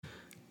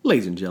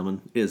Ladies and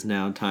gentlemen, it is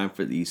now time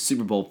for the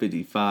Super Bowl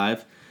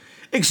 55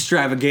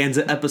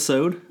 extravaganza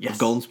episode of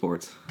Golden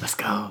Sports. Let's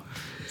go.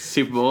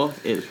 Super Bowl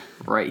is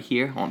right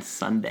here on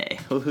Sunday.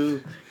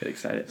 Woohoo. Get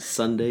excited.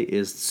 Sunday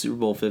is Super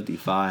Bowl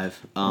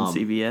 55. On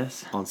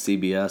CBS. On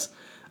CBS.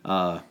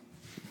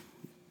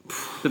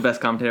 The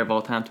best commentator of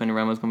all time, Tony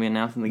Romo, is going to be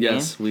announcing the game.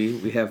 Yes,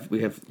 we have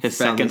his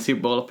second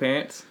Super Bowl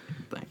appearance.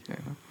 Thank you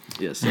very much.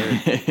 Yes,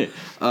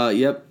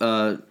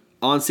 sir.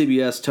 On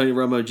CBS, Tony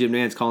Romo, Jim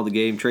Nantz calling the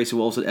game. Tracy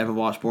Wolfson, Evan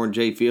Washburn,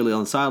 Jay Feely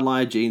on the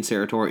sideline. Gene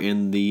Sarator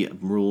in the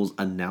rules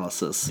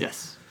analysis.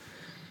 Yes.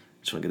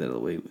 Just want to get that out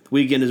of the way.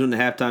 Weekend is doing the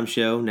halftime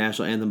show.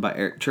 National anthem by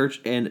Eric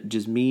Church and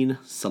Jasmine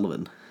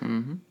Sullivan.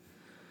 Mm-hmm.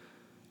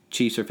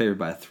 Chiefs are favored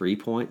by 3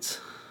 points.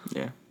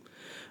 Yeah.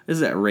 This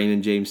is at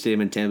Raymond James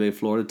Stadium in Tampa Bay,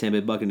 Florida. Tampa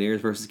Bay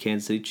Buccaneers versus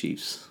Kansas City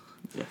Chiefs.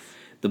 Yes.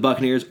 The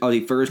Buccaneers are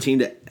the first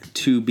team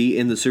to be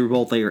in the Super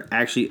Bowl. They are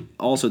actually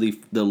also the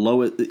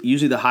lowest.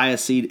 Usually, the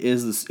highest seed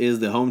is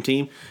the home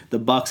team. The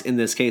Bucs in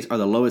this case are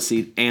the lowest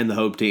seed and the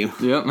home team.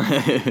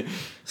 Yep.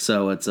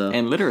 So it's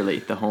and literally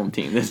the home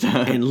team this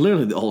time. And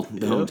literally the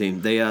home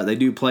team. They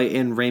do play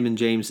in Raymond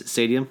James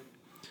Stadium.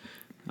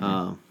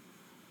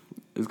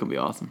 It's gonna be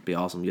awesome. Be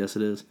awesome. Yes,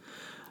 it is.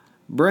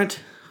 Brent,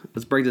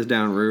 let's break this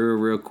down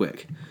real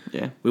quick.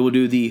 Yeah. We will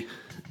do the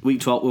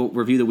week 12. We'll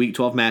review the week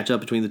 12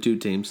 matchup between the two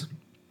teams.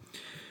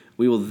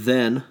 We will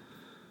then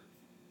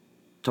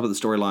talk about the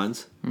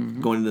storylines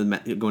going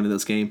into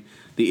this game,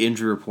 the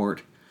injury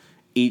report,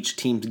 each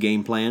team's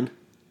game plan,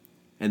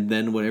 and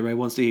then what everybody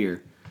wants to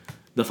hear,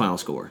 the final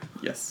score.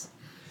 Yes.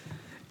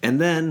 And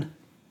then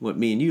what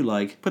me and you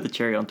like, Put the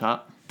cherry on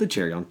top. the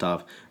cherry on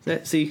top.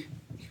 See,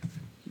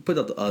 you put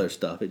up the other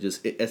stuff.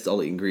 That's all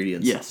the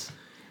ingredients. Yes.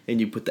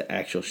 And you put the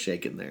actual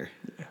shake in there.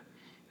 Yeah.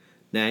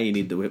 Now you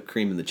need the whipped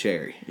cream and the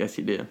cherry. Yes,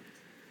 you do. And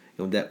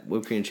what that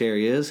whipped cream and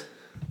cherry is,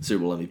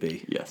 Super Bowl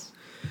MVP. Yes.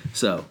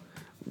 So,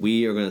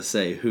 we are going to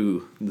say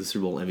who the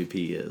Super Bowl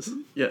MVP is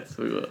Yes,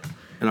 we will.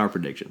 in our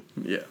prediction.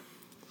 Yeah.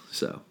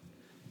 So,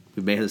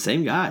 we may have the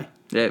same guy.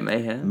 Yeah, it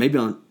may have. Maybe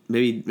a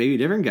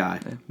different guy.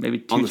 Maybe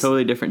two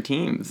totally different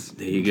teams.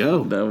 There you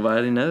go.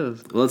 Nobody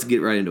knows. Well, let's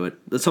get right into it.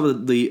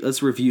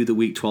 Let's review the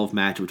Week 12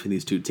 match between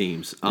these two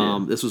teams.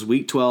 This was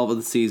Week 12 of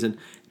the season.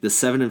 The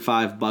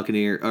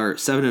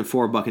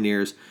 7-4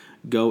 Buccaneers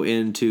go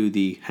into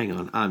the. Hang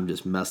on, I'm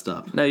just messed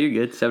up. No, you're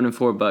good.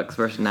 7-4 Bucks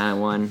versus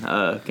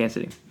 9-1 Kansas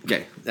City.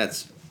 Okay,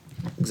 that's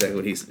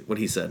exactly what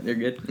he said. You're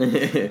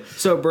good.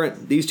 So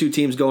Brent, these two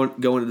teams going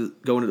into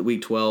the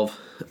Week 12.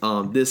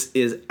 This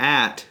is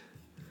at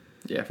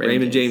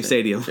Raymond James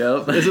Stadium.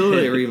 Yep. It's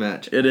literally a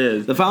rematch. It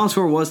is. The final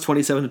score was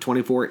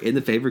 27-24 in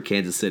the favor of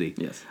Kansas City.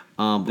 Yes.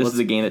 This is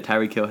a game that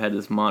Tyreek Hill had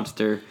this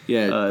monster.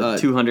 Yeah.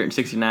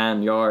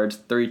 269 yards,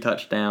 3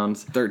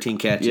 touchdowns. 13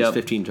 catches,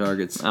 15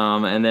 targets.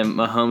 And then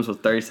Mahomes was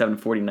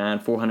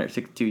 37-49,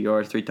 462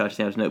 yards, 3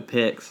 touchdowns, no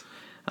picks.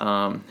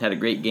 Had a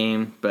great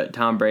game, but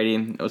Tom Brady,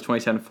 it was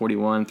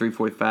 27-41,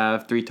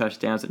 345, 3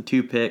 touchdowns, and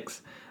 2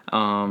 picks.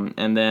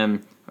 And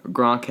then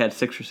Gronk had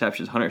 6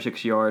 receptions,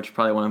 106 yards,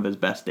 probably one of his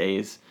best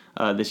days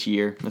this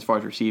year as far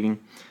as receiving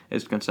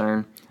is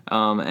concerned.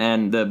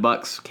 And the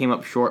Bucs came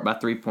up short by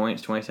 3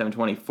 points,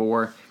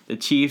 27-24. The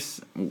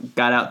Chiefs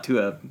got out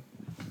to a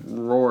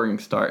roaring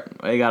start.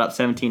 They got up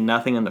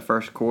 17-0 in the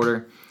first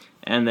quarter.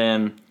 And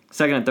then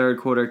second and third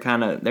quarter,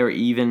 they were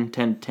even,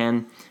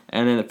 10-10.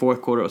 And then the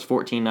fourth quarter was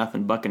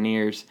 14-0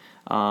 Buccaneers,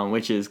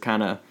 which is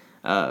kind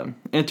of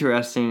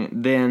interesting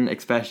then,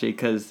 especially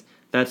because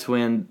that's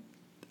when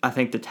I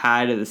think the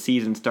tide of the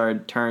season started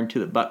to turn to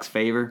the Bucs'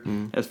 favor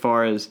as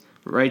far as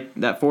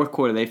that fourth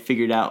quarter they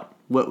figured out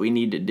what we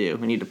need to do.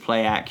 We need to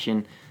play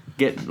action,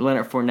 get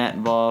Leonard Fournette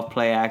involved,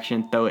 play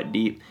action, throw it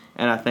deep.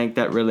 And I think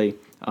that really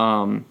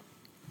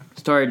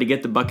started to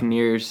get the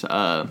Buccaneers'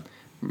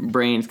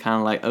 brains kind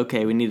of like,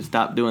 okay, we need to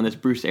stop doing this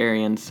Bruce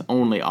Arians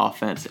only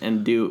offense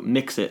and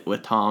mix it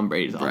with Tom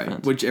Brady's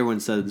offense. Which everyone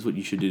said is what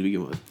you should do to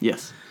begin with.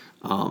 Yes.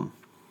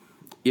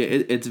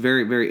 It's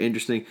very, very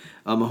interesting.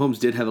 Mahomes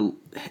did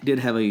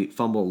have a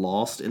fumble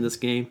lost in this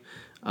game.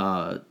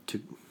 Shaq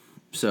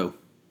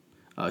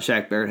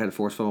Barrett had a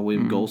forced fumble.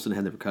 William Golston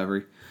had the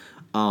recovery.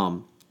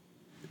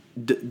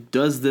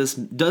 Does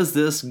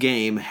this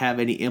game have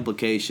any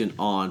implication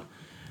on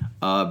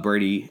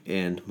Brady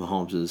and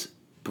Mahomes'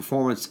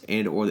 performance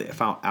and or the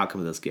final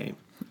outcome of this game?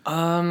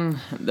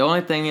 The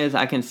only thing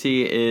I can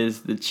see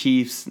is the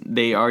Chiefs,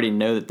 they already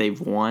know that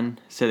they've won,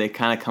 so they're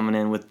kind of coming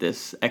in with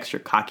this extra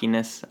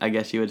cockiness, I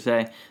guess you would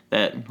say,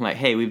 that like,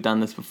 hey, we've done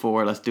this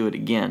before, let's do it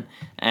again.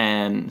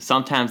 And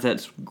sometimes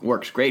that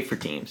works great for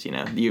teams, you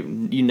know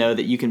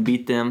that you can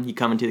beat them, you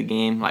come into the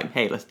game like,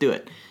 hey, let's do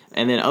it.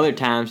 And then other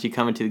times you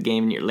come into the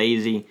game and you're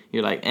lazy,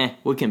 you're like,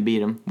 we can beat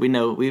them, we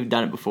know, we've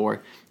done it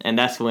before. And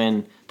that's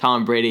when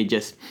Tom Brady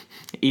just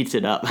eats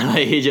it up.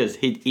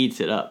 He eats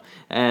it up.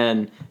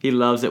 And he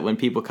loves it when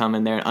people come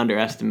in there and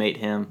underestimate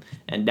him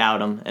and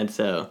doubt him. And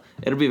so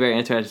it'll be very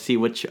interesting to see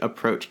which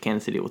approach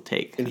Kansas City will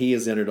take. And he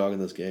is the underdog in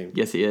this game.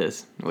 Yes, he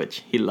is,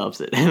 which he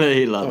loves it.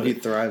 He loves it. He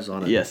thrives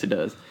on it. Yes, he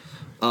does.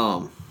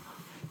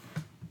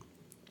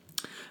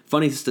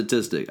 funny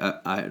statistic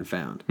I had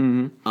found.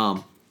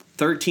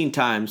 13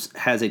 times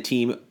has a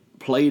team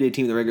played a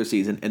team in the regular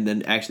season, and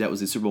then actually that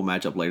was the Super Bowl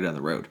matchup later down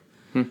the road.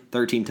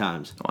 13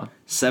 times. Wow.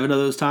 7 of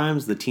those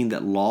times, the team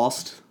that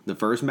lost the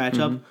first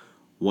matchup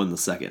won the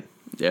second.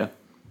 Yeah.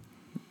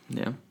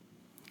 Yeah.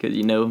 Because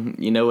you know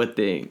what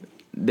they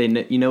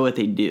you know what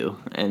they do,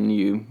 and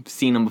you've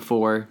seen them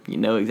before. You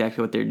know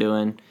exactly what they're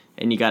doing,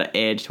 and you got an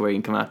edge to where you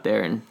can come out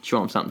there and show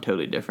them something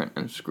totally different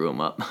and screw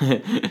them up.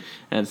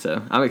 And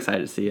so I'm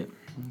excited to see it.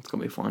 It's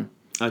gonna be fun.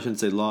 I shouldn't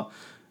say lost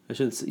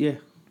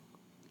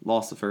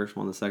the first,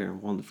 won the second, or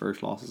won the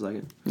first, lost the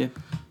second. Yeah.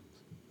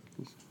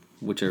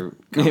 Whichever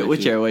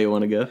way you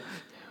want to go.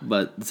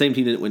 But the same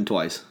team didn't win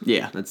twice.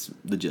 Yeah. That's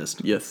the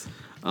gist. Yes.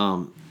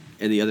 And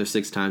the other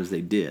 6 times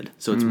they did.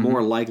 So it's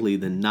more likely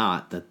than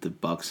not that the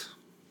Bucs,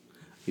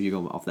 if you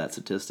go off that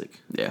statistic,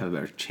 have a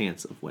better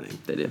chance of winning.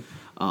 They do.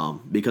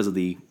 Because of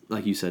the,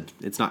 like you said,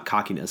 it's not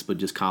cockiness, but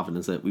just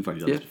confidence that we've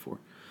already done this before.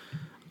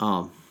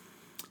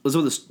 Let's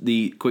go with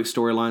the quick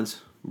storylines,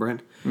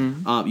 Brent.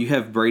 You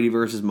have Brady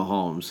versus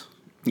Mahomes.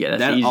 Yeah,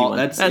 that's the easy one.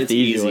 That's the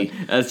easy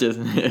one. That's just...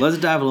 Let's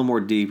dive a little more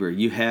deeper.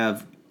 You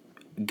have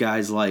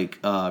guys like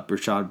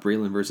Rashad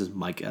Breeland versus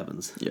Mike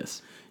Evans.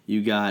 Yes.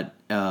 You got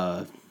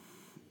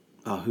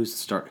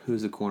who's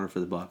the corner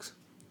for the Bucs?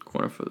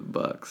 Corner for the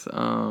Bucs.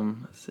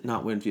 Let's see.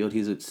 Not Winfield.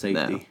 He's at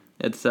safety. No.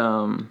 It's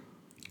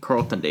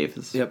Carlton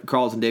Davis. Yep.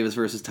 Carlton Davis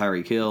versus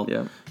Tyreek Hill.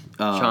 Yep.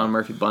 Sean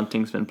Murphy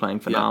Bunting's been playing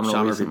phenomenal.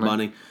 Sean recently. Murphy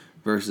Bunting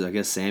versus I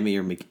guess Sammy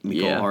or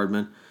Mecole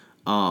Hardman.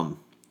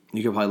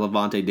 You could probably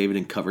Levante David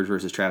in coverage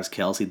versus Travis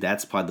Kelce.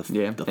 That's probably the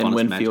funnest and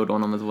Winfield match. on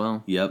them as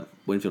well. Yep,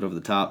 Winfield over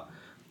the top.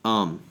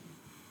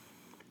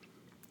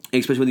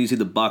 Especially when you see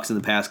the Bucs in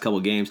the past couple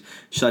of games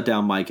shut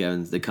down Mike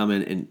Evans. They come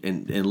in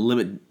and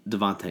limit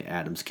Devontae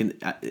Adams.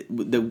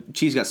 The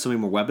Chiefs got so many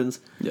more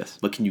weapons. Yes,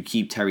 but can you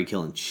keep Tyreek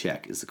Hill in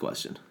check? Is the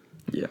question.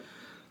 Yeah.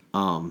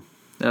 And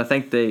I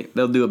think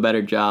they'll do a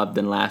better job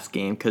than last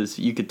game because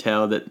you could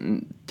tell that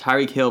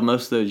Tyreek Hill,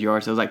 most of those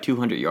yards, it was like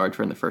 200 yards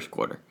for in the first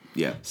quarter.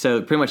 Yeah.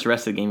 So pretty much the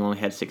rest of the game only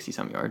had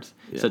 60-some yards.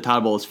 Yeah. So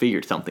Todd Bowles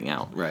figured something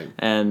out. Right.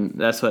 And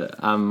that's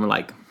what I'm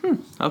like,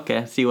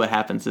 okay, see what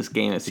happens this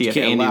game. And see you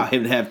can't allow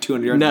him to have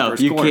 200 yards in the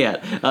first quarter. No, you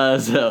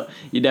can't. So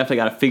you definitely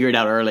got to figure it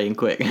out early and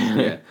quick.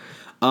 Yeah.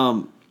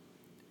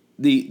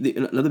 The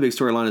another big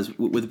storyline is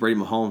with Brady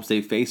Mahomes.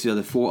 They faced each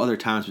other 4 other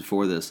times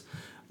before this.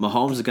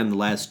 Mahomes has gotten the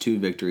last 2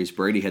 victories.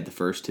 Brady had the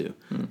first 2.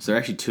 So they're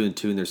actually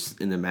 2-2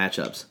 in their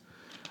matchups.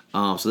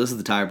 So this is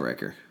the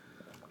tiebreaker.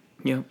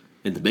 Yep.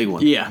 And the big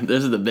one. Yeah,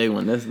 this is the big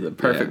one. This is the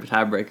perfect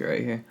tiebreaker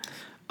right here.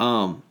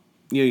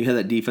 You had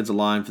that defensive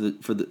line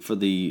for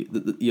the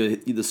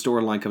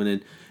storyline coming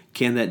in.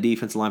 Can that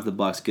defensive line for the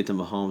Bucs get to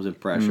Mahomes and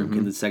pressure?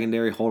 Can the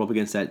secondary hold up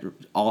against that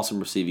awesome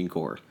receiving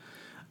core?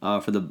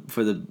 For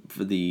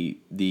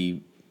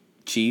the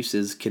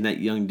Chiefs, can that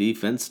young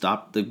defense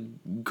stop the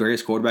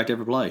greatest quarterback to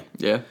ever play?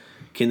 Yeah.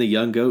 Can the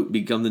young GOAT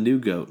become the new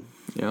GOAT?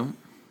 Yeah.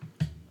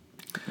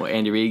 Will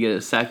Andy Reid get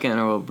his second,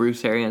 or will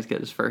Bruce Arians get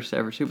his first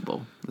ever Super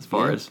Bowl as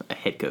far as a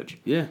head coach?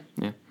 Yeah.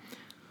 Yeah.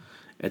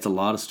 It's a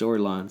lot of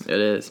storylines. It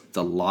is. It's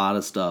a lot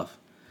of stuff.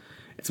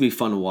 It's going to be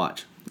fun to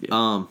watch.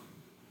 Yeah.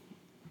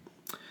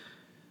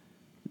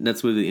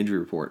 Let's move to the injury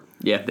report.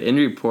 Yeah, the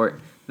injury report.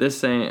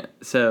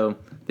 The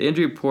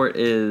injury report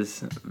is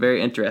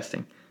very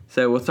interesting.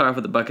 So we'll start off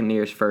with the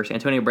Buccaneers first.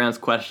 Antonio Brown's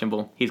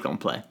questionable. He's going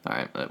to play. All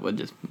right, we'll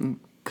just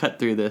cut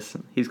through this.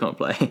 He's going to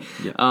play.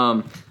 Yeah.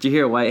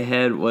 Jahir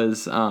Whitehead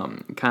was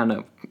kind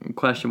of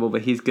questionable,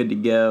 but he's good to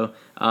go.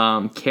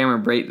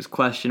 Cameron Brate is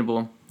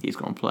questionable. He's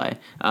going to play.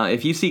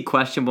 If you see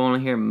questionable in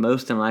here,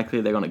 most than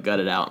likely they're going to gut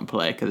it out and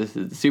play because this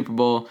is the Super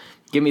Bowl.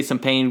 Give me some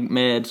pain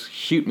meds.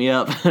 Shoot me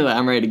up.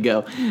 I'm ready to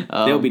go.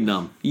 They'll be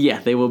numb. Yeah,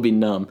 they will be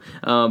numb,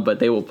 but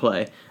they will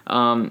play.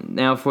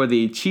 Now for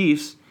the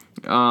Chiefs,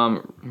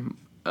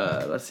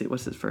 let's see,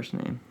 what's his first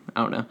name?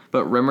 I don't know.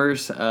 But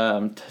Rimmers,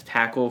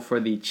 tackle for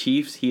the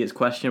Chiefs, he is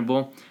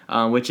questionable,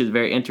 which is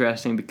very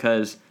interesting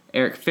because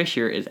Eric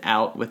Fisher is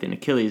out with an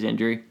Achilles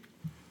injury.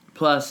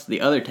 Plus, the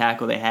other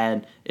tackle they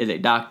had is a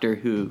doctor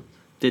who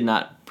did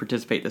not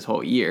participate this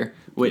whole year,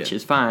 which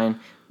is fine,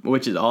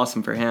 which is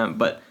awesome for him.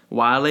 But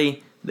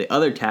Wiley, the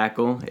other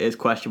tackle, is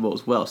questionable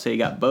as well. So you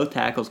got both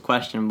tackles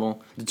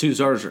questionable. The 2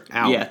 starters are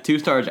out. Yeah, 2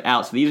 starters are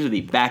out. So these are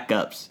the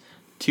backups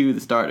to the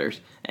starters.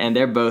 And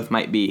they're both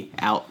might be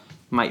out.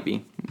 Might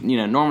be.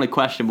 Normally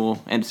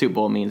questionable and Super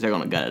Bowl means they're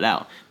going to gut it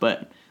out.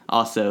 But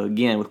also,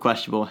 again, with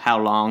questionable, how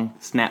long,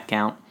 snap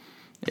count,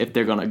 if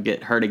they're going to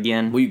get hurt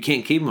again. Well, you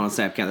can't keep them on a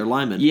snap count. They're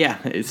linemen.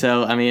 Yeah,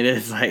 so,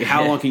 it's like...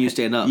 How long can you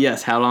stand up?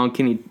 Yes, how long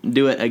can you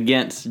do it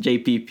against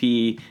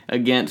JPP,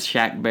 against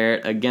Shaq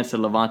Barrett, against a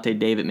Levante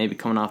David maybe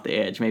coming off the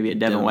edge, maybe a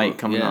Devin White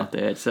coming off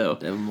the edge. So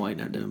Devin White,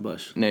 not Devin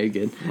Bush. No, you're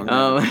good.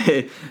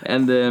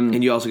 And then...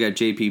 And you also got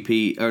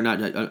JPP, or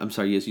not, I'm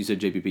sorry, yes, you said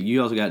JPP.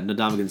 You also got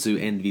Ndamukong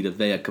Suh and Vita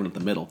Vea coming up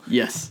the middle.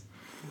 Yes.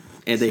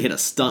 and they hit a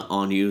stunt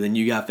on you, then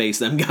you got to face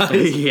them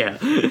guys. Yeah.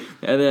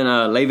 And then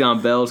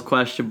Le'Veon Bell's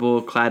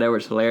questionable. Clyde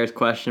Edwards-Helaire is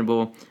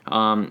questionable.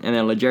 And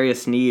then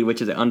L'Jarius Sneed,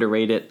 which is an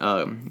underrated,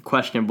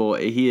 questionable.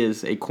 He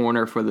is a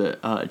corner for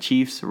the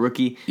Chiefs,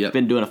 rookie. Yep.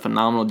 Been doing a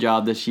phenomenal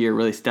job this year,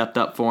 really stepped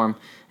up for him.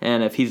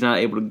 And if he's not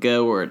able to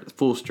go or at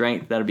full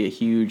strength, that'll be a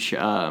huge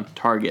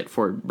target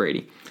for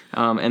Brady.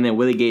 And then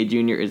Willie Gay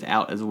Jr. is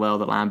out as well,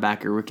 the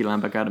rookie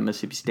linebacker out of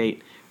Mississippi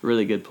State.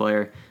 Really good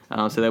player.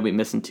 So they'll be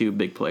missing 2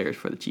 big players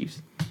for the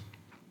Chiefs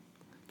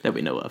that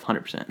we know of,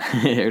 100%.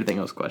 Everything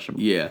else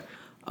questionable. Yeah.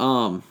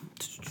 And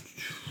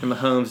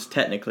Mahomes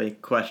technically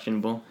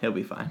questionable. He'll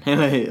be fine.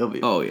 He'll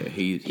be. Oh yeah,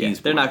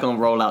 he's. They're not going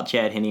to roll out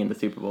Chad Henne in the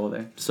Super Bowl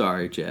there.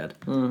 Sorry, Chad.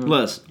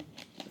 Unless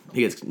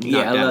he gets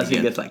knocked out unless again.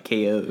 he gets like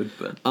KO'd.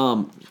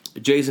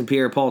 But Jason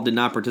Pierre-Paul did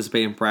not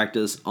participate in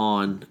practice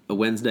on a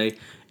Wednesday.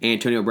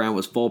 Antonio Brown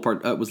was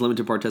was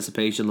limited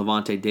participation.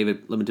 Levante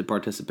David limited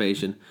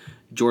participation.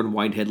 Jordan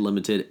Whitehead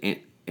limited.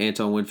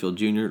 Anton Winfield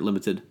Jr.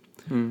 limited.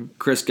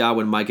 Chris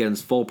Godwin, Mike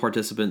Evans, full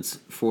participants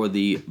for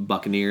the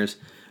Buccaneers.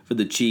 For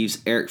the Chiefs,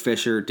 Eric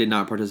Fisher did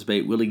not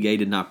participate. Willie Gay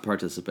did not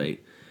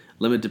participate.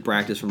 Limited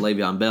practice from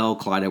Le'Veon Bell,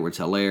 Clyde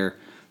Edwards-Helaire,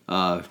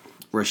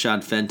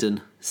 Rashad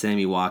Fenton,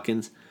 Sammy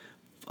Watkins.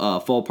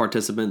 Full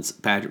participants,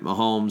 Patrick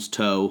Mahomes,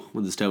 toe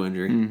with his toe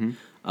injury.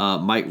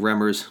 Mike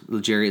Remmers,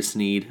 L'Jarius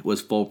Sneed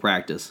was full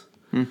practice.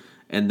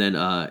 And then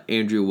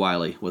Andrew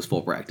Wiley was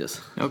full practice.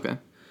 Okay.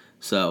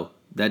 So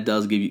that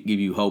does give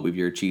you hope if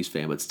you're a Chiefs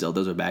fan, but still,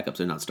 those are backups.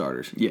 They're not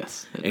starters.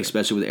 Yes.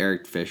 Especially with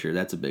Eric Fisher.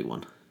 That's a big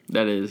one.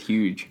 That is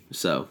huge.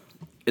 So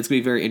it's going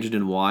to be very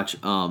interesting to watch.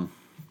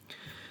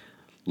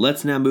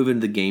 Let's now move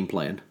into the game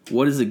plan.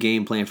 What is the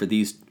game plan for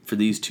these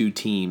 2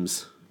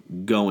 teams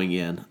going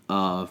in?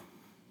 I'll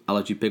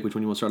let you pick which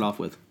one you want to start off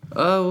with.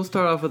 We'll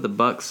start off with the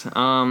Bucs.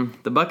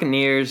 The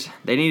Buccaneers,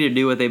 they need to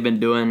do what they've been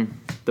doing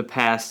the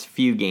past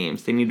few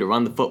games. They need to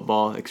run the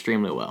football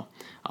extremely well.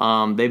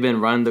 They've been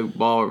running the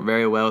ball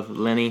very well with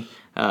Lenny,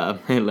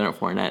 Leonard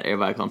Fournette.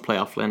 Everybody calls him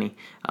Playoff Lenny.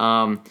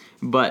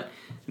 But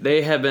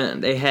they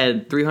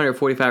had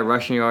 345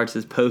 rushing yards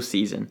this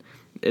postseason.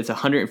 It's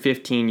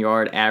 115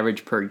 yard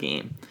average per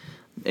game.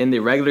 In the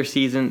regular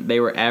season, they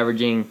were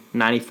averaging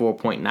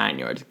 94.9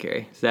 yards a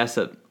carry. So that's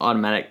an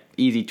automatic,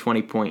 easy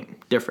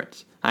 20-point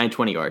difference.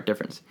 20-yard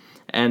difference.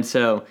 And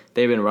so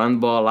they've been running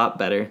the ball a lot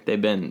better.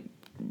 They've been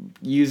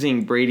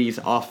using Brady's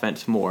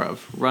offense more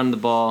of run the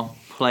ball,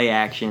 play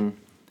action,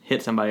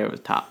 hit somebody over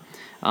the top.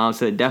 So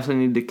they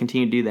definitely need to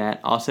continue to do that.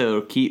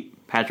 Also,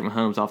 keep Patrick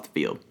Mahomes off the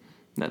field.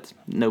 That's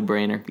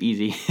no-brainer,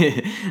 easy.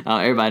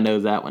 Everybody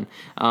knows that one.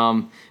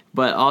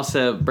 But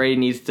also, Brady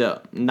needs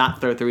to not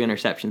throw 3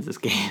 interceptions this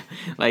game.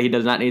 He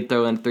does not need to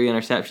throw in 3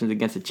 interceptions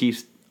against the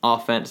Chiefs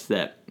offense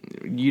that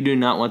you do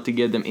not want to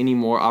give them any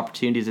more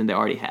opportunities than they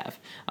already have.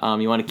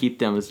 You want to keep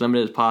them as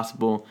limited as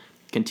possible,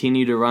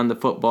 continue to run the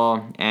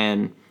football,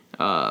 and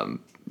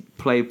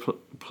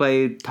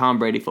play Tom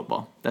Brady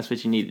football. That's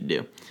what you need to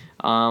do.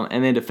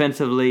 And then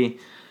defensively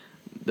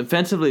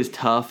is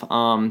tough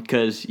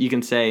because you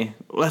can say,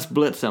 let's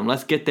blitz them,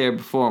 let's get there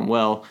before them.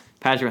 Well,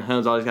 Patrick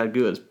Mahomes always got to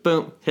do is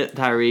boom, hit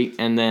Tyreek,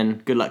 and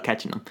then good luck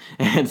catching them.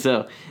 And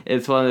so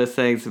it's one of those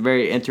things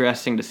very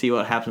interesting to see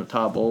what happens with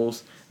Todd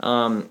Bowles.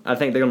 I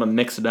think they're going to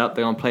mix it up.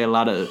 They're going to play a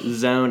lot of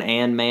zone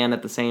and man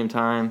at the same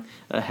time.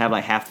 Have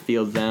half the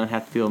field zone,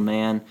 half the field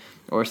man,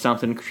 or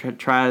something.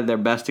 Try their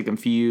best to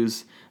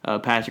confuse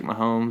Patrick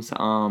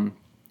Mahomes.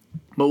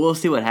 But we'll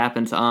see what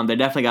happens. They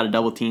definitely got a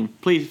double team.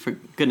 Please, for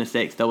goodness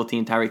sakes, double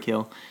team Tyreek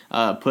Hill.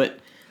 Put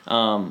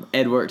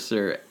Edwards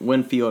or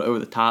Winfield over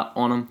the top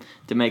on him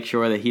to make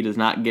sure that he does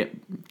not get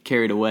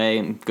carried away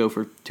and go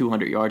for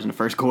 200 yards in the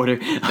first quarter.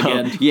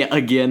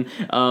 Again.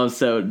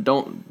 So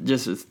don't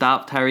just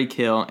stop Tyreek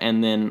Hill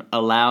and then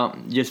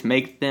just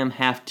make them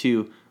have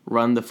to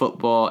run the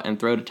football and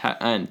throw to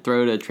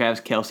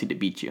Travis Kelce to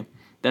beat you.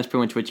 That's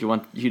pretty much what you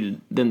want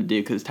them to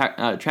do because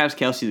Travis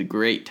Kelce is a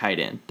great tight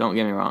end. Don't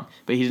get me wrong,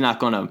 but he's not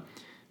going to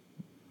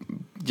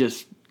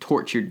just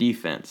torch your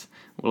defense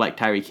like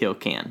Tyreek Hill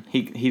can.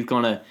 He's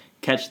going to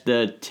catch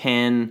the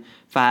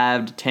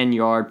 5 to 10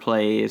 yard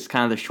plays,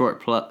 kind of the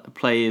short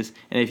plays,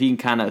 and if you can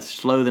kind of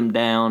slow them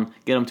down,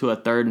 get them to a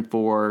 3rd and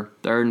 4,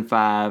 3rd and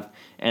 5,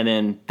 and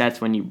then that's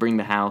when you bring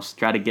the house,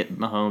 try to get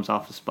Mahomes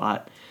off the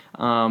spot.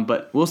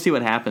 But we'll see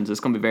what happens.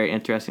 It's going to be very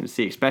interesting to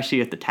see,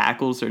 especially if the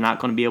tackles are not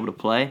going to be able to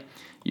play.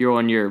 You're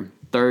on your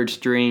 3rd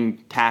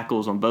string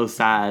tackles on both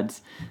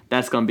sides.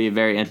 That's going to be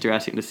very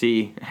interesting to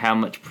see how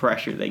much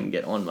pressure they can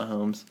get on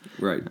Mahomes.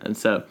 Right. And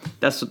so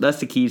that's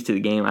the keys to the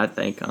game, I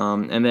think.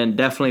 And then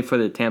definitely for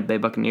the Tampa Bay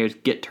Buccaneers,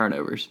 get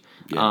turnovers.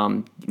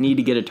 Yeah. Need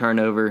to get a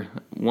turnover,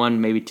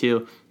 1, maybe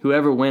 2.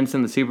 Whoever wins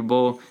in the Super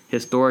Bowl,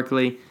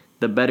 historically,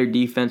 the better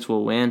defense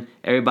will win.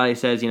 Everybody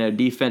says,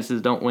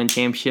 defenses don't win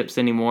championships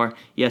anymore.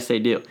 Yes, they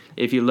do.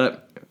 If you look,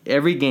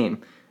 every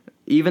game,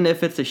 even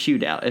if it's a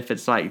shootout, if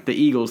it's like the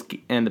Eagles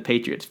and the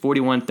Patriots,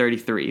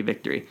 41-33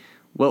 victory,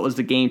 what was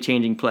the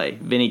game-changing play?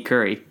 Vinny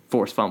Curry,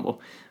 forced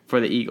fumble. for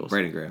the Eagles.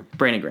 Brandon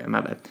Graham,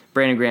 my bad.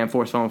 Brandon Graham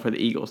forced fumble for the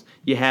Eagles.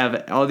 You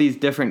have all these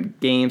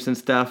different games and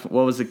stuff.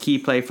 What was the key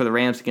play for the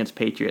Rams against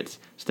Patriots?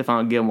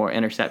 Stephon Gilmore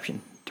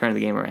interception. Turned the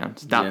game around.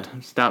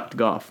 Stopped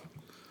Goff.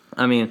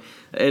 I mean,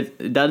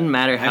 it doesn't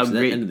matter how great. At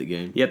the end of the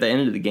game. Yeah, at the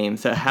end of the game.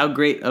 So how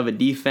great of a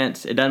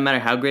defense, it doesn't matter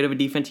how great of a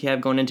defense you have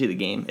going into the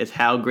game. It's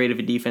how great of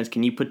a defense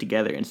can you put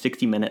together in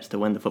 60 minutes to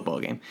win the football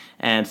game.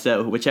 And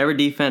so whichever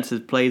defense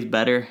plays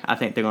better, I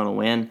think they're going to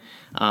win.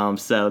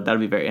 So that'll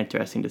be very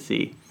interesting to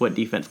see what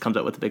defense comes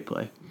up with a big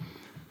play.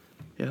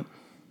 Yep.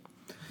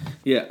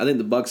 Yeah, I think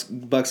the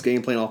Bucks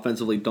game plan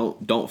offensively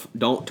don't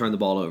turn the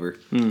ball over.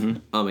 Mm-hmm.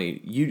 I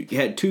mean, you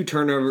had 2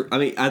 turnovers. I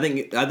mean, I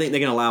think they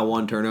can allow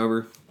 1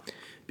 turnover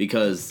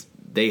because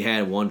they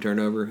had 1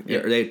 turnover.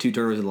 Yeah. They had 2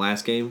 turnovers in the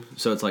last game,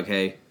 so it's like,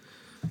 hey,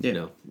 you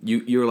know,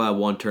 you're allowed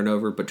 1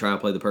 turnover, but try to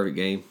play the perfect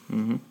game.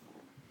 Mm-hmm.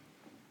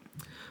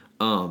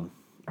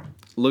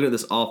 Looking at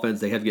this offense,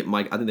 they have to get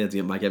Mike. I think they have to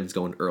get Mike Evans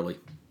going early.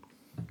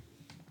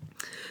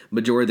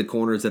 Majority of the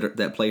corners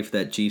that play for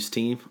that Chiefs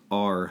team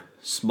are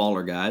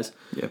smaller guys.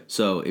 Yeah.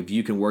 So if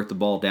you can work the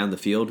ball down the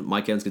field,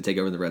 Mike Evans can take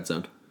over in the red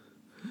zone.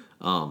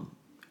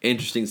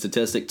 Interesting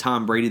statistic: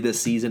 Tom Brady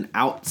this season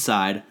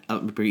outside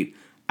of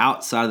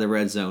the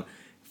red zone,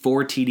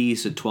 4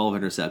 TDs to 12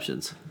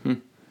 interceptions.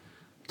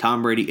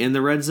 Tom Brady in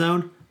the red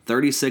zone,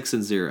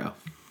 36-0.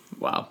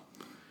 Wow.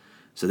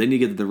 So they need to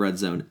get to the red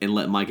zone and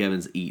let Mike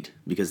Evans eat,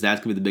 because that's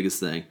going to be the biggest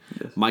thing.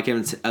 Yes. Mike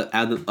Evans,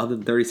 out of the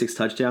 36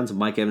 touchdowns,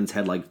 Mike Evans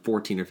had like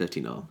 14 or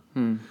 15 of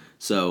them.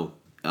 So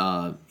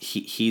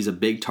he's a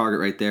big target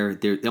right there.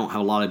 They don't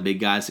have a lot of big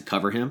guys to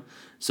cover him,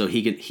 so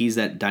he's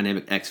that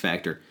dynamic X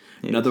factor.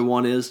 Yes. Another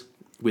one is,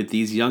 with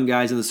these young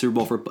guys in the Super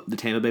Bowl for the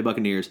Tampa Bay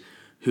Buccaneers,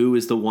 who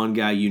is the one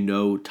guy you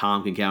know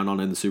Tom can count on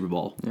in the Super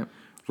Bowl? Yep.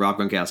 Rob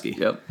Gronkowski.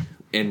 Yep.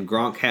 And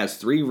Gronk has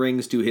 3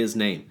 rings to his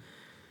name.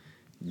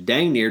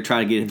 Dang near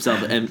trying to get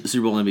himself an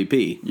Super Bowl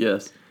MVP.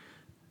 Yes.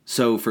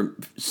 So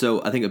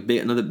I think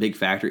another big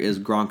factor is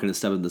Gronk going to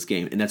step in this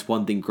game, and that's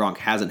one thing Gronk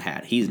hasn't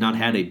had. He's not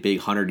had a big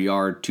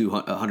 100-yard,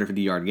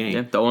 150-yard game.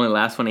 Yeah, the only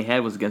last one he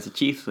had was against the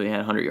Chiefs, so he had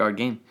a 100-yard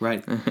game.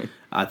 Right.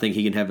 I think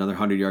he can have another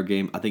 100-yard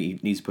game. I think he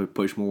needs to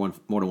push more than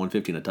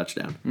 150 in a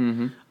touchdown.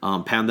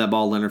 Mm-hmm. Pound that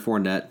ball, Leonard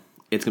Fournette.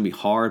 It's going to be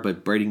hard,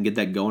 but Brady can get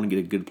that going and get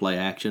a good play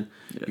action.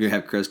 Yes. You're going to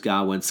have Chris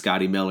Godwin,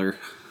 Scotty Miller.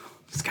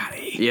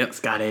 Scotty. Yep,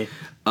 Scotty.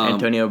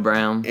 Antonio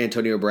Brown.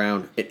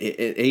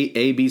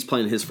 AB's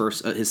playing his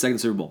second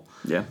Super Bowl.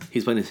 Yeah.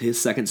 He's playing his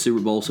second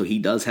Super Bowl, so he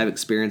does have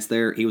experience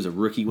there. He was a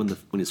rookie when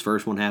his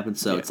first one happened,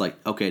 so it's like,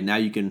 okay, now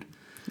you can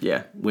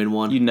win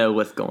one. You know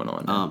what's going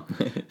on.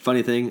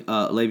 Funny thing,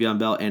 Le'Veon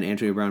Bell and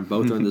Antonio Brown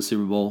both are in the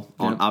Super Bowl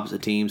on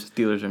opposite teams.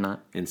 Steelers are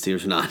not. And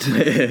Steelers are not.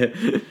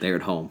 They're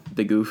at home.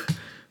 The goof.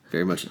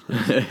 Very much.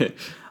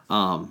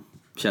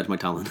 Shout out to Mike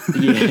Tomlin.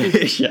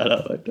 Yeah, shout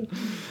out Mike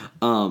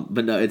Tomlin.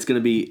 But no, it's gonna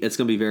be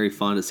very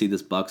fun to see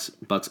this Bucks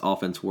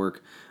offense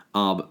work.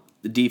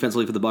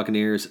 Defensively for the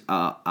Buccaneers,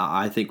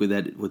 I think with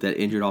that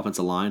injured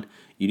offensive line,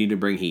 you need to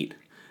bring heat.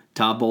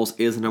 Todd Bowles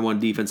is the number 1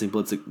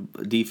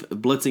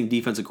 blitzing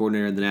defensive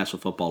coordinator in the National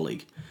Football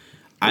League.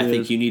 I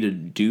think you need to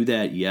do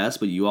that, yes,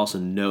 but you also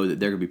know that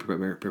they're going to be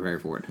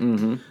prepared for it.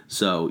 Mm-hmm.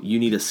 So you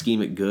need to scheme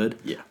it good.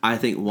 Yeah. I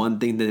think one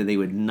thing that they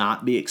would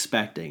not be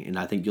expecting, and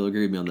I think you'll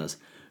agree with me on this,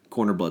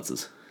 corner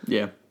blitzes.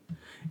 Yeah.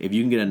 If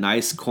you can get a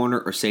nice corner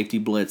or safety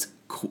blitz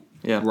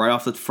right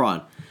off the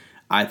front,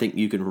 I think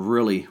you can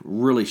really,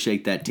 really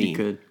shake that team. You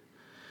could.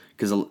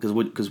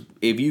 Because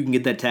if you can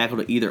get that tackle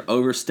to either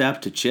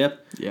overstep to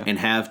chip and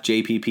have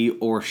JPP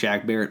or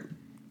Shaq Barrett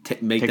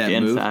make that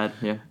move, inside,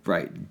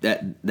 right?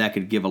 That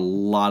could give a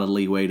lot of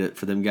leeway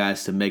for them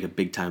guys to make a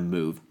big time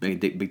move,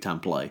 make a big time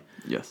play.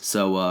 Yes.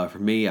 So for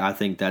me, I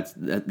think that's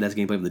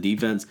gameplay for the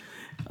defense.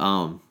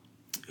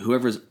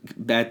 Whoever's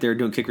back there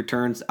doing kick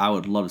returns, I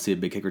would love to see a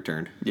big kick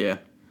return. Yeah.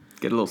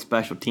 Get a little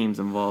special teams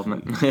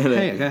involvement.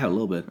 Hey, I gotta have a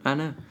little bit. I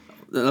know.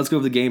 Let's go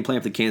over the game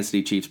plan for the Kansas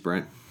City Chiefs,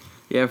 Brent.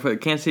 Yeah, for the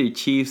Kansas City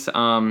Chiefs,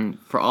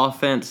 for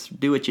offense,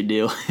 do what you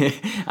do.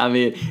 I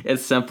mean,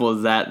 it's simple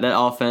as that. That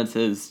offense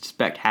is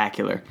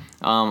spectacular.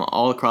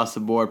 All across the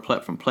board,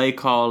 from play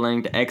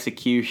calling to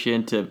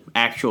execution to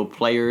actual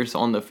players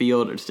on the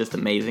field, it's just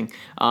amazing.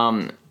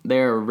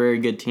 They're a very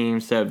good team,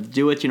 so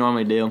do what you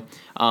normally do.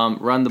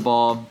 Run the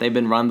ball. They've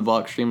been running the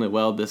ball extremely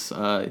well this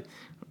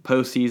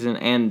postseason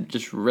and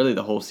just really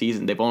the whole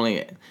season. They've only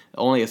a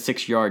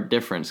 6-yard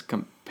difference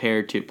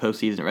compared to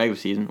postseason and regular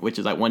season, which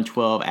is like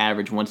 112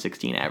 average,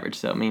 116 average.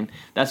 So, I mean,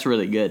 that's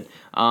really good.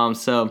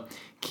 So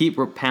keep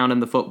pounding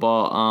the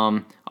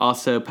football.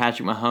 Also,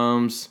 Patrick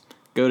Mahomes,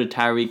 go to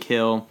Tyreek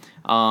Hill.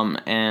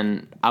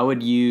 And I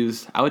would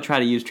try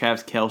to use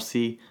Travis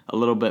Kelce a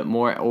little bit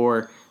more,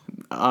 or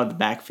out of the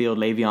backfield,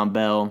 Le'Veon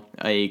Bell,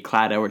 a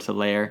Clyde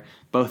Edwards-Helaire.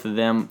 Both of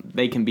them,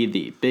 they can be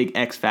the big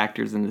X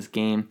factors in this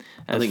game.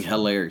 I think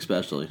Helaire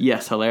especially.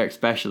 Yes, Helaire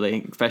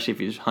especially if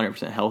he's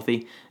 100%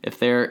 healthy. If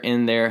they're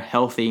in there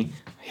healthy,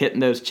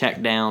 hitting those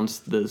check downs,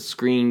 the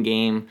screen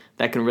game,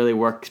 that can really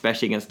work,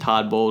 especially against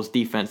Todd Bowles'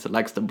 defense that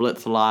likes to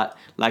blitz a lot,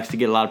 likes to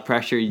get a lot of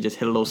pressure. You just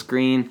hit a little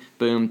screen,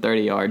 boom,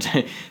 30 yards.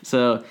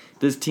 So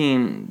this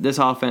team, this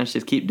offense,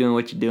 just keep doing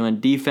what you're doing.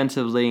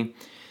 Defensively,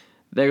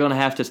 they're going to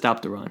have to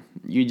stop the run.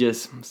 You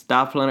just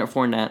stop Leonard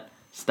Fournette,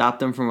 stop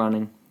them from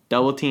running,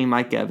 double team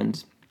Mike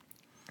Evans.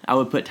 I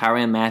would put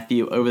Tyrann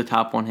Mathieu over the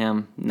top on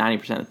him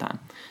 90% of the time.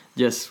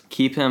 Just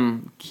keep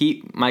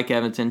Mike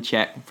Evans in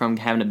check from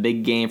having a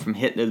big game, from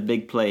hitting those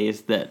big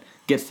plays that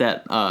gets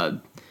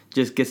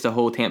the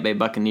whole Tampa Bay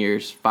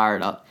Buccaneers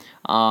fired up.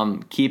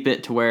 Keep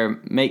it to where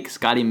make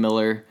Scotty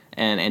Miller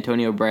and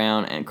Antonio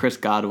Brown and Chris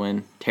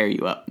Godwin tear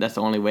you up. That's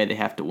the only way they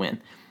have to win.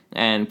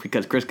 And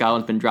because Chris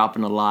Godwin's been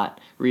dropping a lot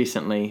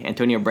recently,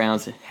 Antonio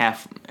Brown's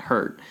half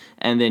hurt.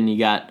 And then you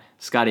got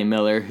Scotty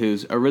Miller,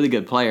 who's a really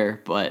good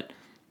player, but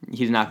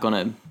he's not going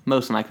to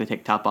most likely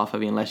take top off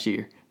of you unless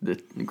you're the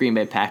Green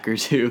Bay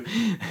Packers, who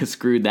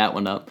screwed that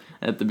one up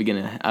at the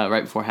beginning,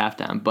 right before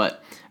halftime.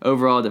 But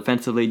overall,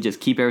 defensively,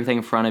 just keep everything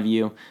in front of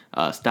you,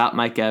 stop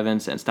Mike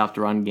Evans, and stop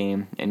the run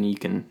game, and you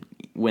can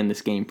win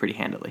this game pretty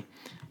handily.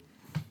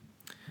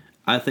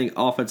 I think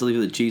offensively for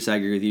the Chiefs, I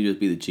agree with you, just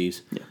be the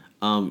Chiefs. Yeah.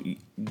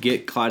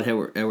 Get Clyde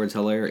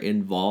Edwards-Helaire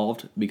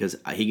involved because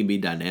he can be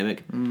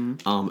dynamic,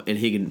 and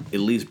he can at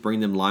least bring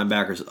them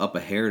linebackers up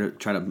a hair to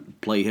try to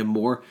play him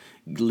more,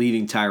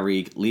 leaving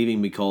Tyreek,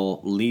 leaving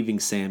Mecole, leaving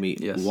Sammy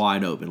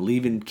wide open,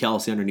 leaving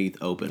Kelsey underneath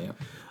open,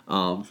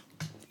 and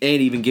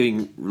even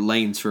giving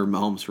lanes for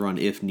Mahomes to run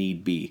if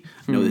need be.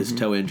 I know his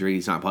toe injury,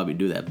 he's not probably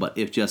do that, but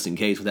if just in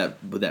case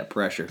with that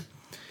pressure.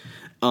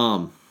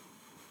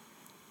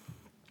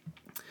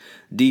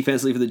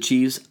 Defensively for the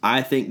Chiefs,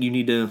 I think you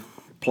need to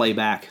play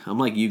back. I'm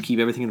like you, keep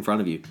everything in front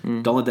of you.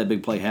 Don't let that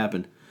big play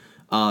happen.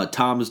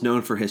 Tom is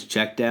known for his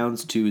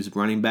checkdowns to his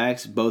running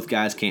backs. Both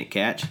guys can't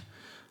catch.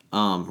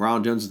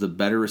 Ronald Jones is the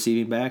better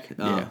receiving back.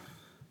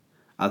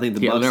 I think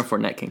the Bucs. Leonard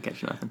Fournette can't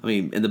catch nothing. I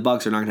mean, and the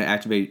Bucs are not going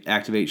to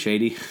activate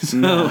Shady. So,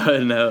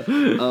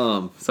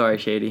 no. Sorry,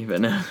 Shady,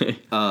 but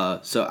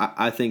no. So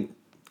I think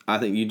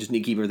you just need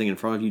to keep everything in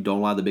front of you. Don't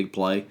allow the big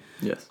play.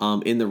 Yes.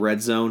 In the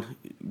red zone,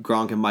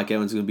 Gronk and Mike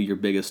Evans are going to be your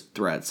biggest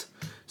threats.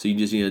 So you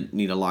just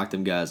need to lock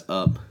them guys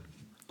up,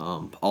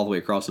 all the way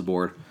across the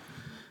board.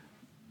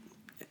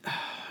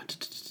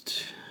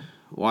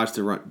 Watch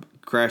the run,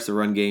 crash the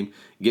run game,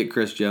 get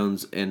Chris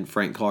Jones and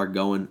Frank Clark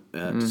going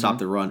to stop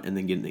the run, and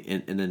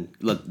then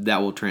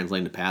that will translate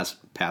into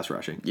pass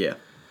rushing. Yeah.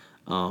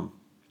 I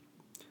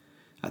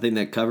think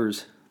that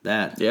covers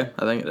that. Yeah,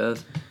 I think it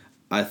does.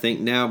 I think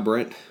now,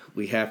 Brent,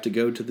 we have to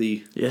go to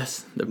the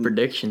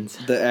predictions,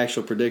 the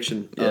actual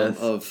prediction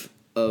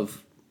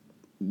of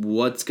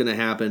what's going to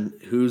happen,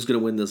 who's going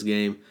to win this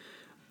game,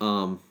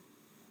 and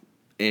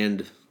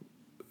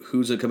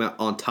who's going to come out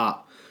on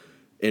top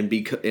and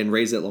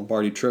raise that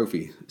Lombardi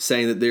Trophy,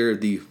 saying that they're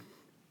the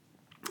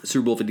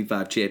Super Bowl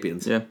 55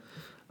 champions. Yeah.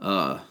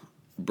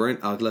 Brent,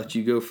 I'll let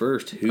you go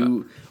first.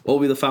 What will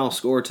be the final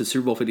score to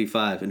Super Bowl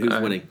 55, and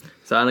who's winning?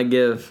 So I'm going to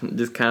give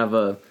just kind of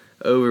a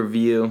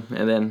overview,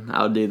 and then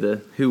I'll do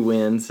the who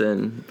wins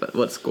and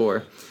what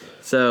score.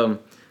 So,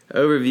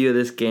 overview of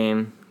this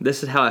game.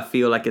 This is how I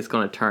feel like it's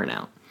going to turn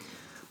out.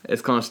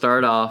 It's going to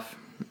start off,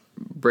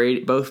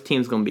 both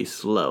teams going to be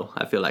slow,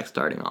 I feel like,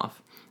 starting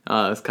off.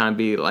 It's kind of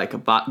be like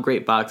a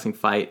great boxing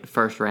fight,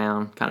 first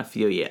round, kind of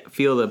feel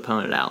the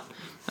opponent out.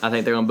 I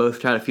think they're going to both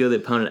try to feel the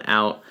opponent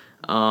out.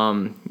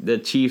 The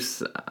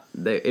Chiefs,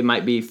 it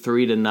might be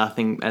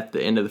 3-0 at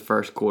the end of the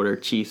first quarter,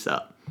 Chiefs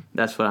up.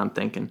 That's what I'm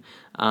thinking.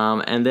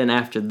 And then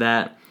after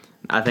that,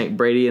 I think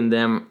Brady and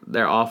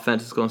their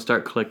offense is going to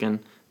start clicking.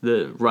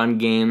 The run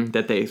game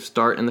that they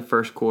start in the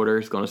first quarter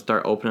is going to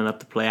start opening up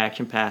the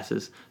play-action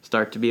passes,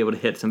 start to be able to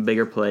hit some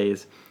bigger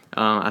plays.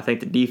 I think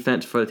the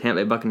defense for the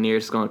Tampa Bay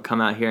Buccaneers is going to come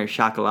out here and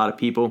shock a lot of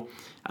people.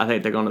 I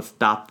think they're going to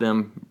stop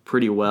them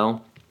pretty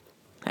well,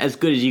 as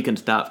good as you can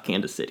stop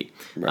Kansas City.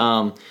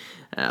 Right.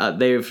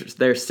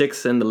 They're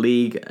sixth in the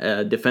league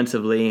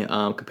defensively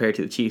compared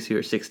to the Chiefs, who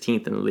are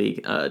 16th in the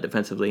league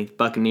defensively.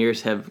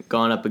 Buccaneers have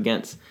gone up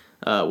against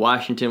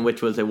Washington,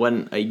 which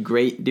wasn't a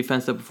great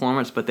defensive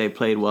performance, but they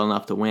played well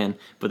enough to win.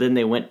 But then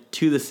they went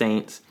to the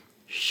Saints,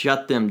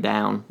 shut them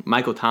down.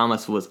 Michael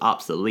Thomas was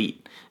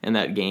obsolete in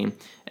that game.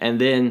 And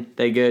then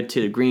they go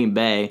to Green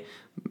Bay,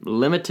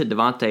 limited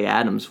Devontae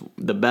Adams,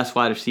 the best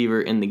wide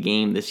receiver in the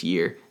game this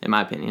year, in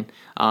my opinion.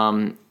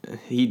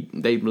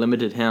 They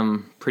limited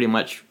him pretty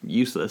much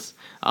useless,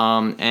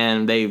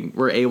 and they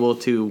were able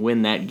to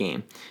win that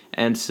game.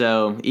 And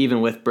so even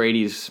with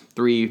Brady's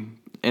 3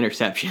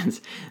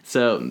 interceptions,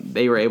 so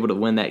they were able to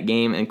win that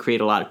game and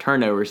create a lot of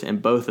turnovers.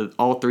 And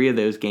all 3 of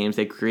those games,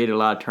 they created a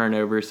lot of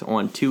turnovers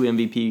on 2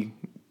 MVP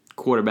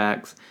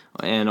quarterbacks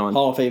and on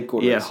Hall of Fame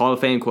quarterbacks. Yeah, Hall of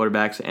Fame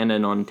quarterbacks, and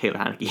then on Taylor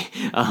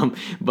Heineke.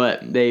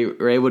 But they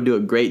were able to do a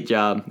great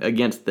job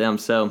against them.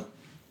 So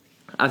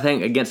I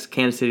think against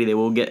Kansas City they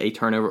will get a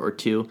turnover or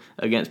two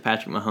against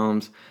Patrick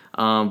Mahomes.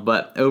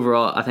 But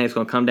overall, I think it's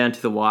going to come down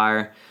to the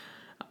wire.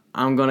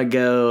 I'm going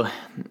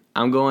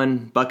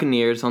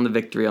Buccaneers on the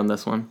victory on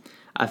this one.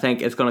 I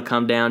think it's going to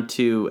come down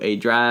to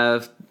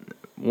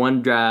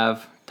one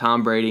drive,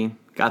 Tom Brady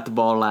got the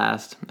ball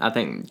last. I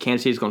think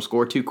Kansas City's going to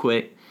score too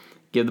quick,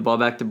 give the ball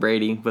back to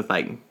Brady with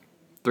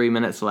 3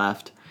 minutes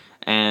left,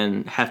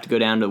 and have to go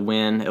down to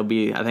win. It'll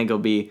be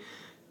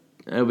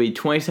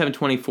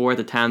 27-24 at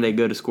the time they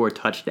go to score a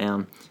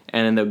touchdown,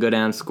 and then they'll go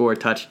down and score a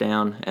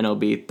touchdown, and it'll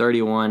be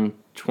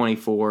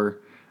 31-24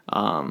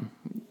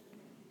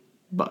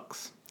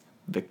 Bucks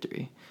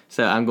victory.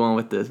 So I'm going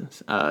with the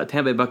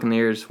Tampa Bay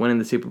Buccaneers winning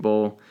the Super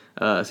Bowl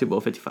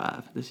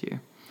 55 this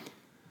year.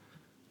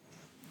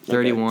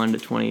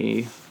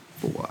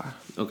 31-24.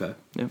 Okay.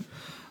 Yep.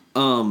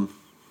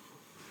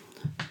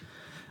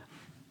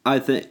 I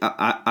think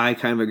I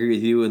kind of agree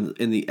with you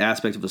in the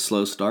aspect of a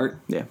slow start.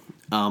 Yeah.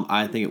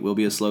 I think it will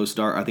be a slow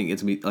start. I think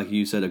it's going to be, like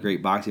you said, a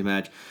great boxing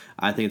match.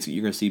 I think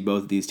you're going to see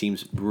both of these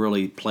teams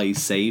really play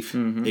safe,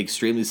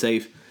 extremely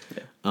safe,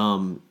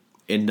 and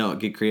not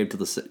get creative to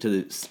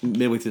the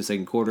midway through the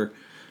second quarter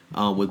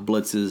with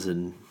blitzes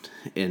and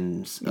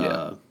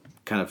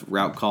kind of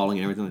route calling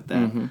and everything like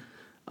that.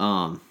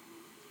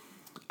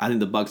 I think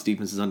the Bucs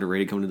defense is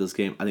underrated coming into this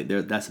game. I think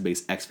that's the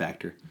biggest X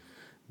factor.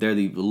 They're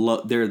the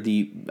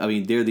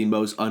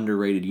most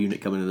underrated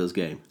unit coming into this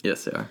game.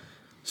 Yes, they are.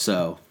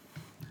 So,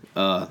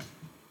 I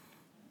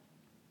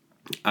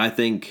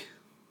think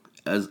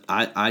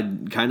I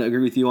kind of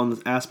agree with you on this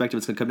aspect of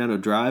it's going to come down to a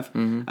drive.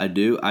 I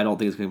do. I don't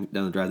think it's going to come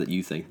down to the drive that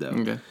you think, though.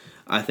 Okay.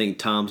 I think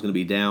Tom's going to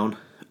be down,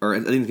 or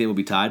I think the game will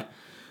be tied,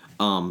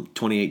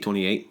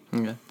 28-28.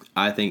 Okay.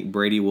 I think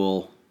Brady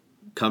will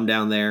come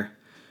down there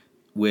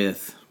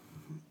with,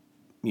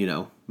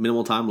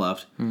 minimal time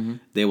left.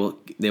 They will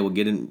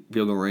get in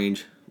field goal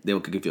range. They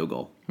will kick a field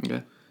goal.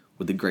 Okay.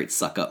 With the great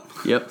suck up.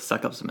 Yep,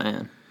 suck up's the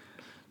man.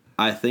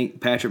 I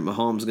think Patrick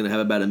Mahomes is going to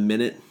have about a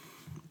minute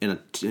in a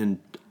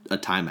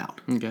timeout.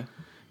 Okay.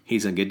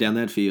 He's going to get down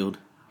that field.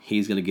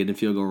 He's going to get in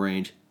field goal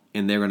range,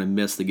 and they're going to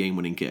miss the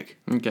game-winning kick.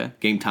 Okay.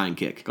 Game-tying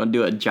kick. Going to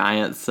do a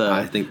Giants.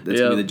 I think that's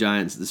going to be the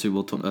Giants, the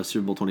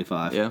Super Bowl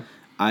 25. Yeah.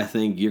 I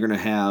think you're going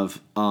to have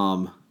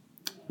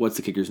what's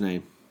the kicker's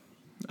name?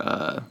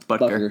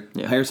 Butker.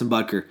 Yeah. Harrison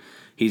Butker.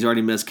 He's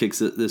already missed kicks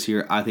this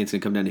year. I think it's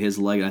going to come down to his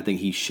leg, and I think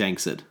he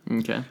shanks it.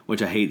 Okay.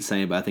 Which I hate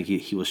saying, but I think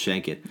he will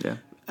shank it. Yeah.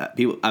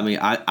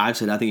 I've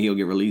said I think he'll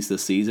get released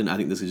this season. I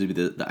think this is going to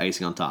be the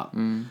icing on top.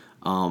 And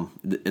then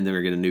we're going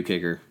to get a new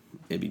kicker.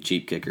 It'd be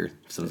cheap kicker.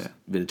 So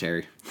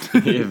Vinatieri.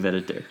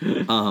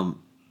 Vinatieri.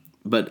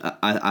 But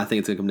I think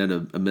it's going to come down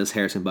to a miss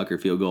Harrison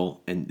Butker field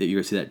goal, and you're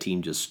going to see that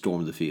team just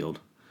storm the field.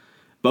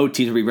 Both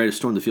teams will be ready to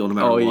storm the field no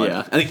matter what.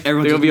 Yeah. I think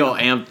everyone's going to be all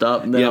amped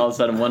up, and then all of a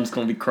sudden one's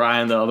going to be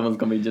crying, the other one's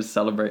going to be just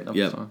celebrating.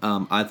 Yeah.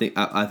 I think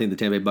the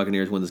Tampa Bay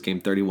Buccaneers win this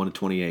game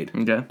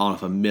 31-28. Okay.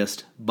 Off a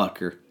missed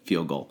Butker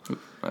field goal.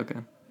 Okay.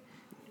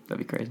 That'd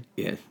be crazy.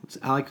 Yeah.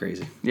 I like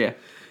crazy. Yeah.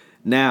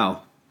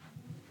 Now,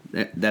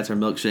 that's our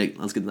milkshake.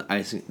 Let's get the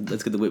icing.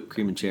 Let's get the whipped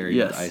cream and cherry.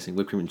 Yes. The icing,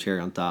 whipped cream and cherry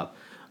on top.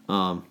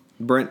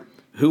 Brent,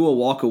 who will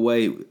walk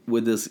away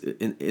with this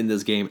in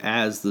this game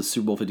as the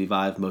Super Bowl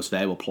 55 most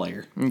valuable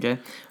player? Okay.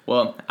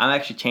 Well, I've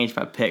actually changed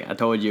my pick. I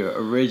told you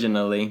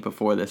originally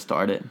before this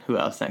started who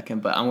I was thinking,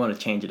 but I'm going to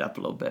change it up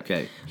a little bit.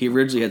 Okay. He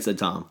originally had said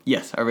Tom.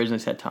 Yes, I originally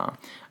said Tom.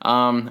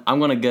 I'm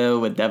going to go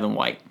with Devin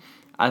White.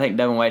 I think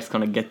Devin White's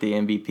going to get the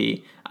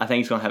MVP. I think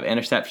he's going to have an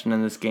interception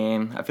in this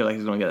game. I feel like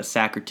he's going to get a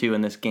sack or two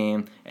in this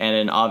game. And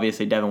then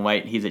obviously Devin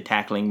White, he's a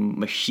tackling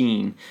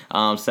machine.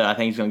 So I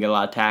think he's going to get a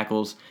lot of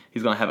tackles.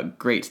 He's going to have a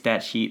great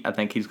stat sheet. I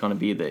think he's going to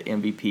be the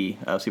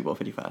MVP of Super Bowl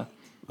 55.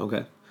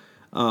 Okay.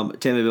 Tampa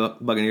Bay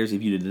Buccaneers,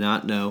 if you did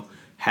not know,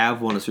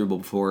 have won a Super Bowl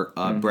before.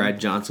 Brad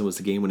Johnson was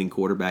the game-winning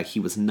quarterback.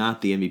 He was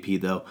not the MVP,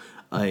 though.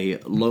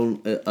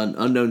 An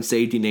unknown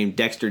safety named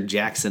Dexter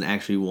Jackson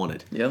actually won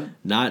it. Yep.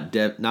 Not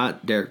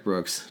Derek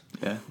Brooks.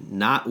 Yeah.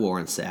 Not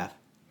Warren Sapp.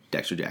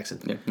 Dexter Jackson.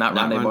 Yeah. Not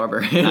Rondé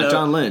Barber. Not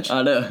John Lynch.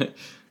 I know.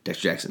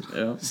 Dexter Jackson.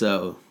 Yeah.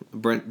 So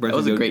Brent that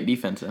was a great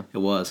defense, though. It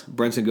was.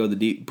 Brent's gonna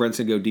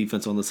go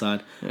defense on the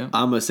side. Yeah.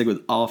 I'm gonna stick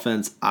with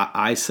offense.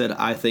 I said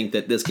I think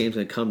that this game's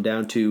gonna come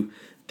down to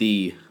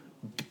the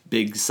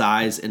big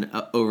size and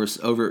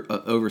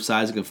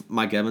oversizing of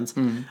Mike Evans.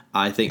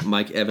 I think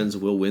Mike Evans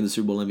will win the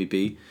Super Bowl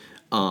MVP.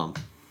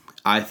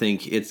 I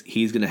think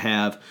he's going to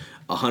have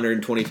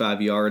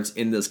 125 yards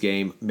in this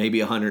game, maybe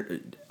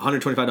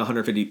 125 to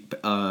 150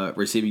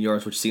 receiving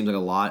yards, which seems like a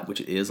lot, which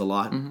it is a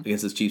lot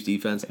against this Chiefs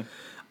defense. Yeah.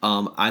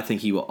 I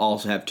think he will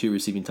also have 2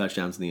 receiving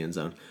touchdowns in the end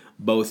zone,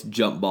 both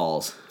jump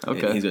balls.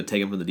 Okay, and he's going to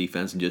take them from the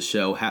defense and just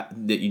show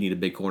that you need a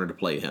big corner to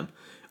play him,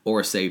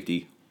 or a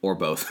safety. Or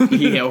both.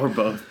 Yeah, or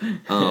both.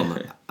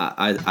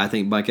 I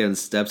think Mike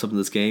Evans steps up in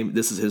this game.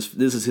 This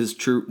is his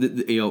true.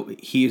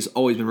 He's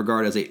always been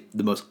regarded as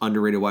the most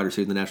underrated wide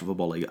receiver in the National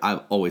Football League.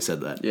 I've always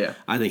said that. Yeah.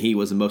 I think he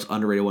was the most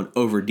underrated one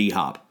over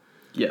D-Hop.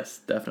 Yes,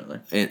 definitely.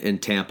 in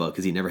Tampa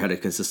because he never had a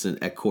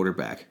consistent at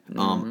quarterback.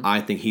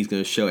 I think he's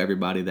going to show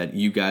everybody that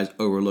you guys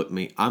overlooked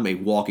me. I'm a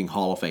walking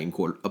Hall of Fame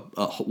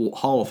a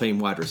Hall of Fame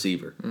wide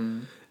receiver,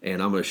 and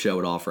I'm going to show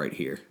it off right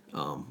here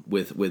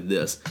with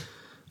this,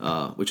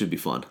 which would be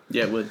fun.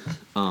 Yeah, it would.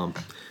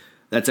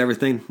 That's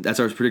everything. That's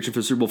our prediction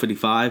for Super Bowl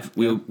 55.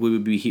 We will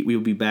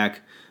be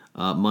back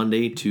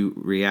Monday to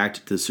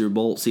react to the Super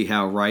Bowl, see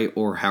how right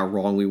or how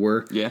wrong we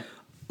were. Yeah.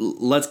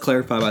 Let's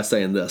clarify by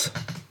saying this.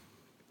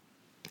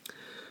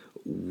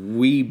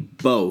 We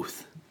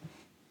both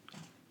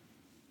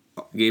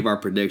gave our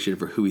prediction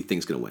for who we think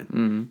is going to win.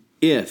 Mm-hmm.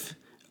 If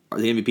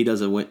the MVP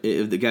doesn't win,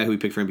 if the guy who we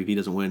picked for MVP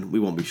doesn't win, we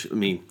won't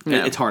be.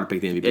 It's hard to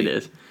pick the MVP. It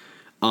is.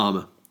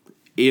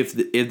 If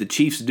the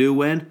Chiefs do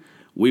win,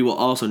 we will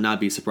also not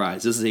be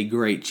surprised. This is a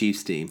great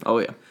Chiefs team. Oh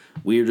yeah.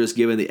 We are just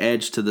giving the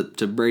edge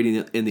to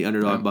Brady in the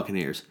underdog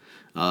Buccaneers.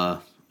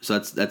 So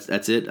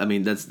that's it. I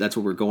mean, that's what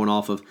we're going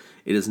off of.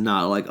 It is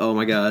not like, oh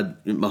my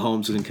God,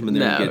 Mahomes is going to come in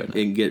there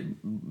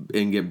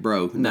and get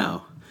broke.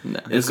 No.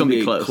 It's going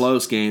to be a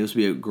close game. This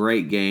will be a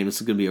great game.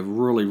 This is going to be a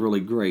really, really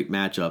great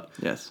matchup.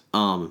 Yes.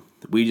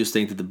 We just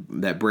think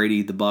that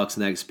Brady, the Bucs,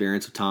 and that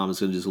experience of Tom is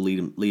going to just lead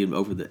him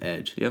over the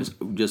edge. Yep.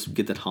 Just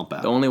get that hump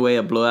out. The only way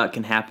a blowout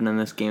can happen in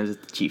this game is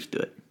if the Chiefs do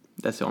it.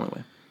 That's the only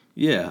way.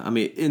 Yeah, I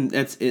mean, and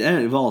it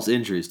involves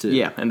injuries too.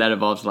 Yeah, and that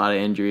involves a lot of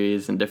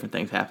injuries and different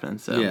things happening.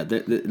 So yeah,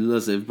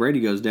 listen, if Brady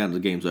goes down, the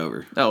game's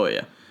over. Oh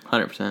yeah,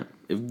 100%.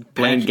 If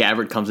Blaine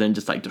Gabbert comes in and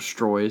just like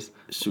destroys.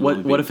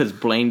 What if it's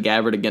Blaine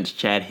Gabbert against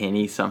Chad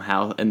Henne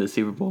somehow in the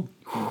Super Bowl?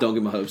 Don't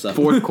get my hopes up.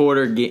 Fourth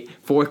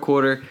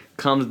quarter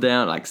comes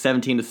down like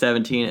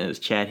 17-17, and it's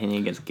Chad Henne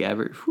against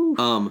Gabbert.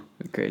 Whew,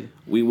 crazy.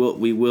 We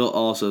will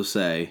also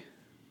say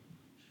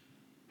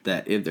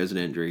that if there's an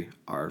injury,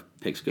 our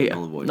picks go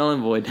null and void. Null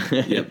and void.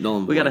 Yep, null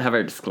and void. We got to have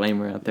our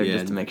disclaimer out there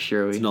just to make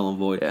sure it's null and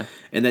void. Yeah.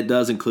 And that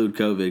does include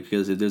COVID,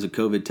 because if there's a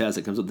COVID test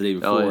that comes up the day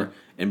before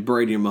and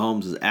Brady and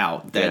Mahomes is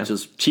out, that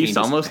just Chiefs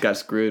almost got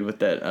screwed with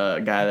that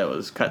guy that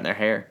was cutting their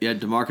hair. Yeah,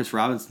 Demarcus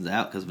Robinson's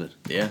out because of it.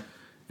 Yeah.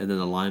 And then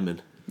the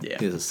lineman. Yeah.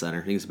 He's a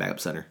center. He's a backup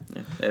center.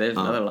 Yeah, there's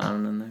another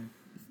lineman in there.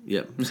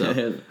 Yep.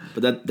 So,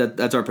 but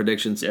that's our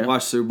predictions. Yeah.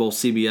 Watch Super Bowl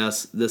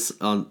CBS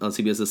on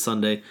CBS this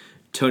Sunday.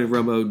 Tony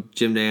Romo,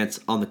 Jim Nantz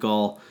on the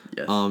call.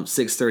 Yes.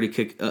 6:30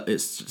 kick.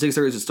 It's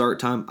 6:30 is the start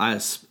time. I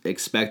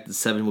expect that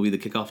 7 will be the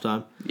kickoff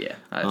time. Yeah,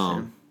 I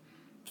assume.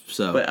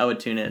 But I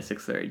would tune in at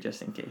 6:30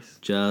 just in case.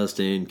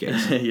 Just in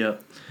case.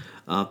 Yep.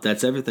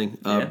 That's everything.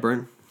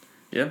 Brent.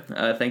 Yeah.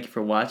 Thank you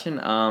for watching.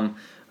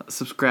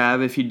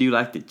 Subscribe if you do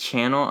like the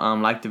channel.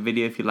 Like the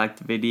video if you like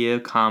the video.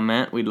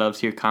 Comment. We'd love to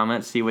see your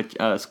comments. See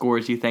what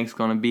scores you think is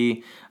going to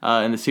be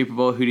in the Super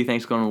Bowl. Who do you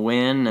think is going to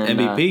win? And,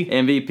 MVP.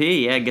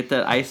 MVP. Yeah, get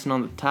that icing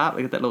on the top.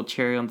 Get that little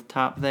cherry on the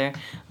top there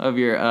of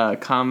your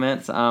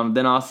comments.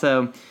 Then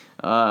also,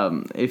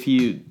 if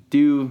you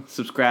do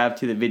subscribe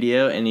to the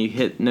video and you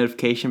hit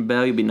notification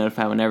bell, you'll be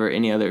notified whenever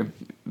any other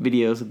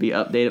videos will be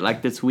updated.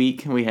 Like this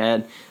week, we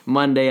had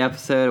Monday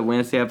episode, a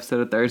Wednesday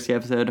episode, a Thursday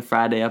episode, a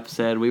Friday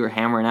episode. We were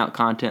hammering out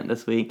content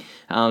this week,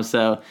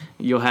 so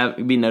you'll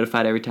be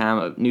notified every time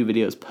a new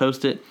video is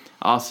posted.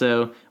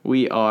 Also,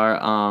 we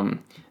are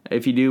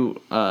if you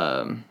do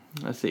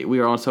we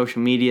are on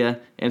social media,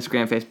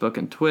 Instagram, Facebook,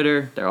 and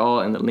Twitter. They're all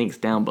in the links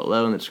down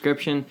below in the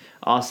description.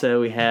 Also,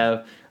 we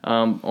have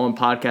on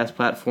podcast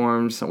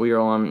platforms, we are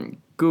on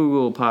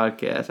Google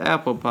Podcasts,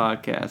 Apple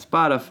Podcasts,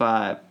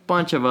 Spotify,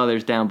 bunch of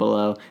others down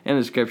below in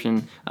the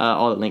description.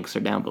 All the links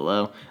are down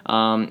below.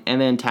 And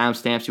then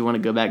timestamps, you want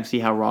to go back and see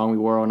how wrong we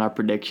were on our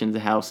predictions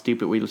and how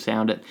stupid we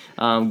sounded.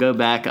 Go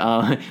back,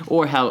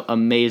 or how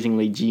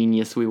amazingly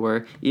genius we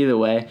were. Either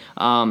way.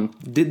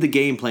 Did the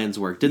game plans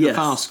work? Did the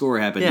final score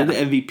happen? Yeah.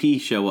 Did the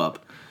MVP show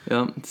up?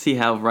 See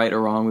how right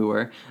or wrong we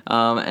were.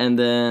 And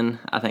then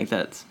I think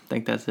that's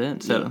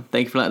it. So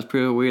thank you for letting us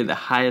prove we're the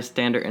highest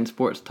standard in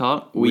sports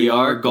talk. We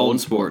are Golden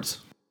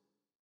Sports.